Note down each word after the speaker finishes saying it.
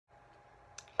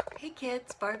Hey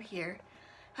kids, Barb here.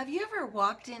 Have you ever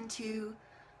walked into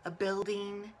a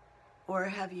building or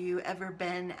have you ever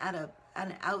been at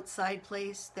an outside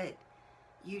place that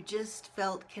you just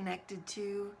felt connected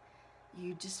to?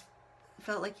 You just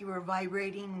felt like you were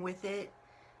vibrating with it,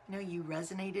 you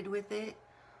resonated with it?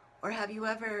 Or have you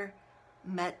ever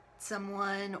met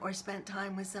someone or spent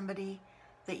time with somebody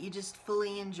that you just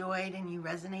fully enjoyed and you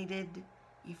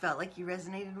felt like you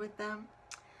resonated with them?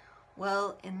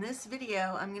 Well, in this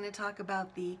video, I'm going to talk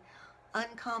about the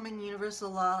uncommon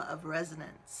universal law of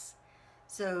resonance.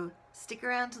 So stick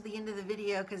around till the end of the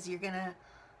video because you're going to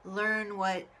learn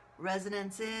what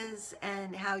resonance is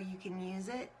and how you can use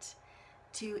it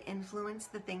to influence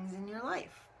the things in your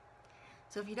life.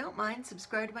 So if you don't mind,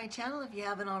 subscribe to my channel if you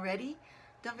haven't already.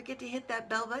 Don't forget to hit that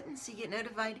bell button so you get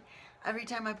notified every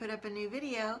time I put up a new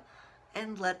video.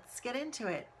 And let's get into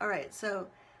it. All right, so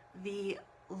the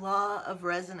law of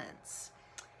resonance.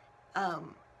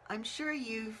 I'm sure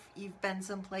you've been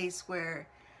someplace where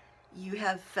you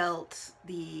have felt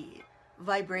the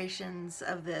vibrations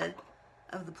of the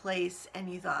place and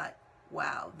you thought,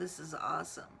 wow, this is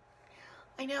awesome.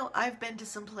 I know I've been to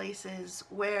some places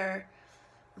where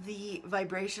the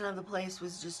vibration of the place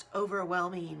was just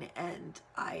overwhelming and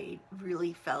I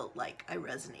really felt like I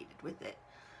resonated with it.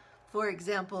 For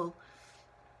example,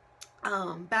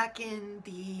 back in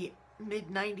the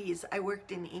mid-90s, I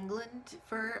worked in England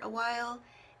for a while,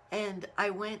 and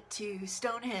I went to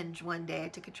Stonehenge one day. I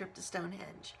took a trip to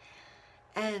Stonehenge,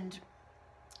 and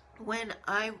when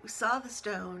I saw the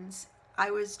stones,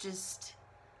 I was just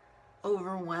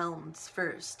overwhelmed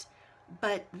first,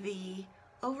 but the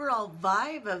overall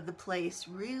vibe of the place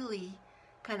really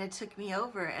kind of took me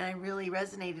over, and I really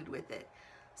resonated with it.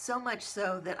 So much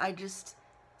so that I just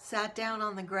sat down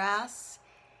on the grass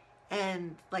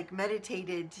and like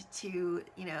meditated to,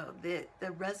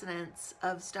 the resonance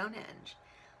of Stonehenge.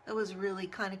 That was really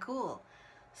kind of cool.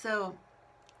 So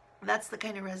that's the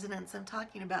kind of resonance I'm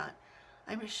talking about.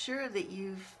 I'm sure that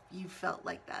you've felt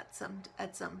like that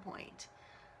at some point.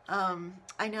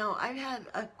 I know I've had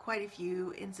quite a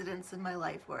few incidents in my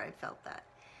life where I felt that.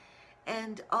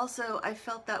 And also I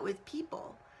felt that with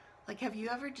people. Like, have you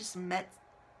ever just met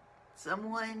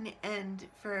someone and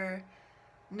for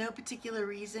no particular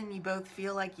reason you both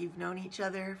feel like you've known each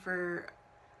other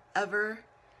forever?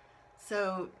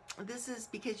 So this is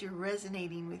because you're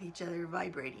resonating with each other,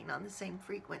 vibrating on the same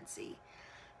frequency.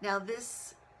 Now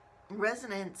this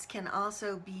resonance can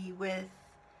also be with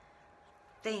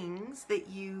things that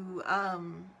you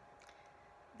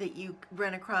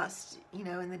run across,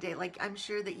 in the day. Like, I'm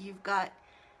sure that you've got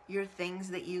your things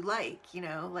that you like,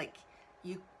 like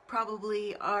you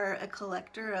probably are a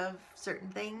collector of certain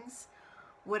things.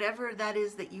 Whatever that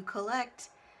is that you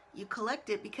collect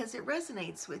it because it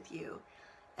resonates with you.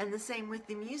 And the same with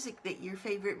the music, your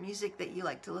favorite music that you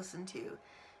like to listen to.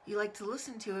 You like to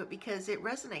listen to it because it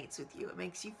resonates with you. It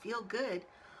makes you feel good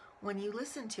when you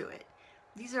listen to it.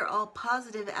 These are all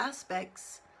positive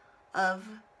aspects of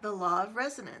the law of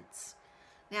resonance.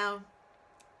 Now,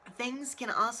 things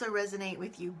can also resonate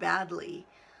with you badly,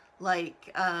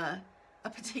 like a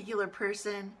particular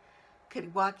person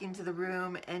could walk into the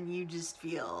room and you just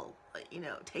feel,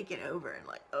 taken over and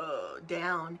like, oh,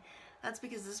 down. That's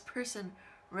because this person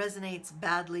resonates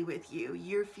badly with you.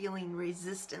 You're feeling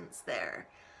resistance there.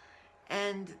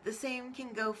 And the same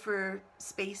can go for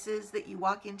spaces that you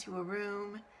walk into a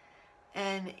room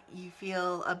and you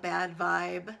feel a bad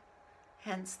vibe,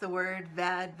 hence the word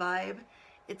bad vibe.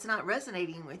 It's not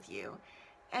resonating with you.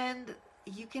 And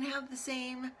you can have the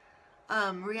same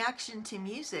reaction to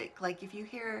music. Like if you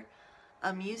hear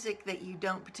a music that you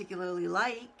don't particularly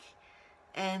like,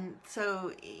 and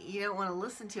so you don't want to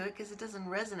listen to it because it doesn't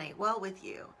resonate well with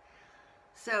you.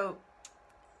 So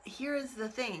here is the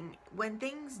thing. When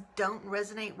things don't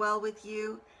resonate well with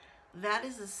you, that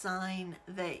is a sign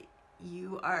that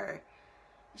you are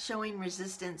showing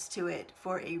resistance to it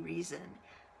for a reason.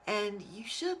 And you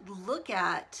should look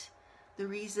at the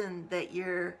reason that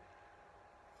you're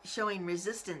showing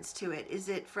resistance to it. Is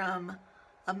it from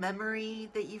a memory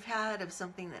that you've had of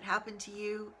something that happened to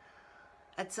you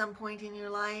at some point in your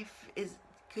life?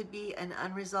 Could be an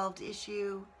unresolved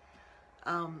issue.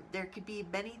 There could be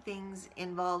many things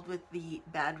involved with the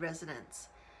bad resonance,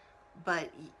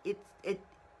 but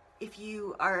if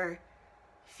you are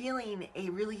feeling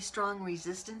a really strong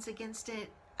resistance against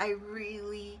it, I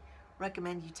really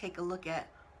recommend you take a look at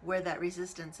where that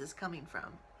resistance is coming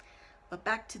from. But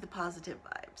back to the positive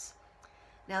vibes.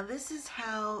 Now this is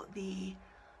how the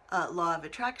law of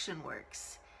attraction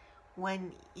works.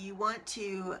 When you want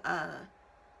to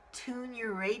tune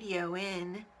your radio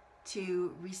in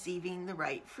to receiving the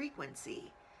right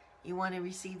frequency, You want to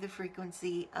receive the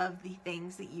frequency of the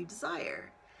things that you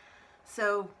desire.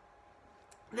 So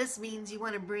this means you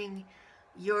want to bring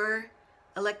your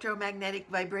electromagnetic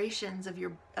vibrations of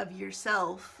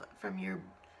yourself, from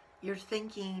your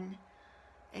thinking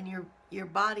and your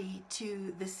body,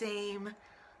 to the same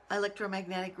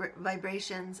electromagnetic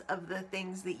vibrations of the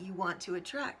things that you want to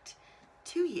attract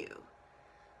to you.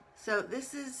 So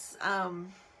this is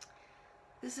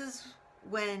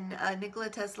when Nikola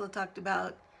Tesla talked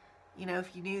about,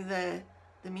 if you knew the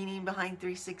meaning behind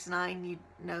 369, you'd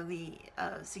know the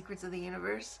secrets of the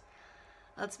universe.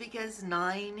 That's because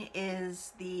 9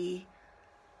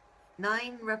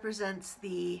 represents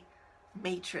the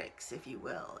matrix, if you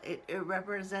will. It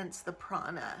represents the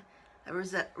prana. It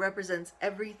represents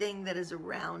everything that is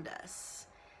around us.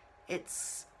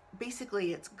 It's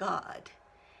God.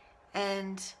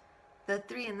 And the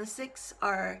 3 and the 6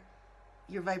 are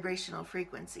your vibrational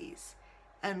frequencies.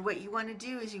 And what you want to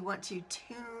do is you want to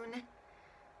tune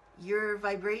your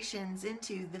vibrations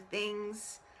into the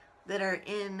things that are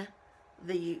in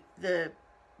the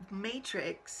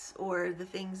matrix, or the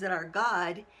things that are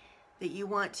God, that you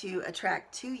want to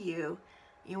attract to you.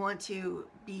 You want to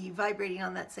be vibrating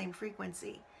on that same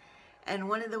frequency. And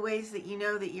one of the ways that you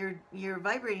know that you're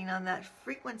vibrating on that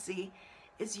frequency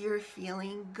is you're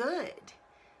feeling good.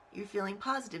 You're feeling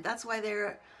positive. That's why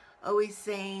they're always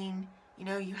saying,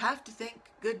 you have to think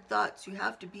good thoughts. You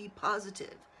have to be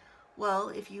positive. Well,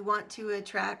 if you want to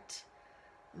attract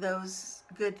those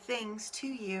good things to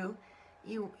you,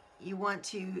 you want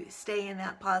to stay in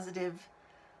that positive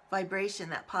vibration,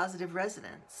 that positive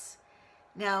resonance.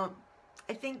 Now,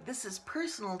 I think this is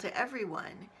personal to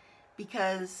everyone,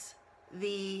 because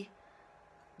the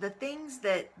things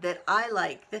that I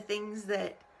like, the things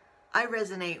that I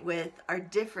resonate with, are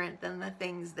different than the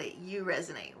things that you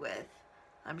resonate with,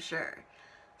 I'm sure.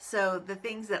 So the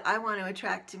things that I want to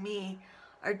attract to me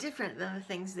are different than the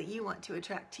things that you want to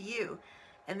attract to you.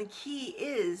 And the key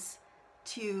is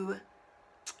to,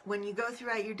 when you go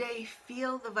throughout your day,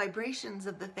 feel the vibrations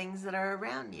of the things that are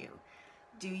around you.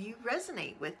 Do you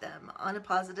resonate with them on a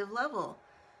positive level?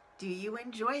 Do you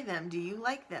enjoy them? Do you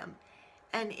like them?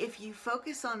 And if you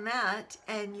focus on that,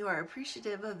 and you are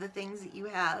appreciative of the things that you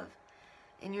have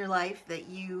in your life that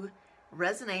you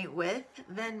resonate with,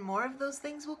 then more of those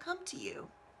things will come to you.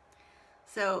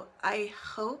 So I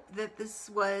hope that this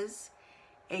was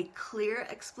a clear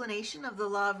explanation of the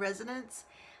law of resonance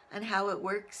and how it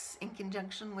works in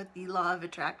conjunction with the law of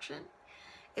attraction.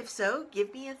 If so,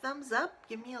 give me a thumbs up,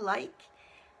 give me a like,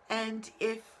 and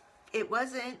if it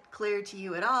wasn't clear to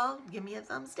you at all, give me a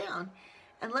thumbs down.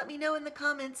 And let me know in the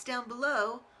comments down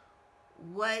below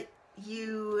what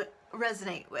you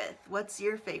resonate with. What's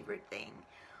your favorite thing?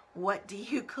 What do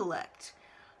you collect?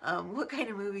 What kind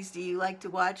of movies do you like to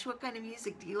watch? What kind of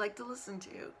music do you like to listen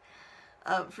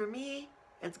to? For me,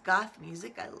 it's goth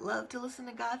music. I love to listen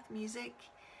to goth music.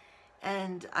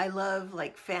 And I love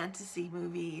fantasy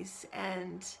movies,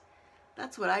 and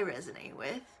that's what I resonate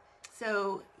with.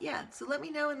 So yeah, so let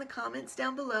me know in the comments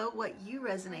down below what you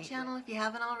resonate with. Channel, if you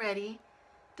haven't already.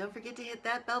 Don't forget to hit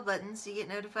that bell button so you get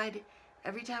notified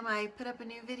every time I put up a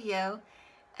new video.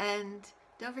 And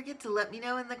don't forget to let me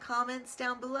know in the comments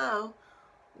down below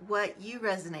what you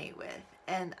resonate with.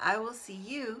 And I will see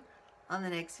you on the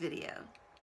next video.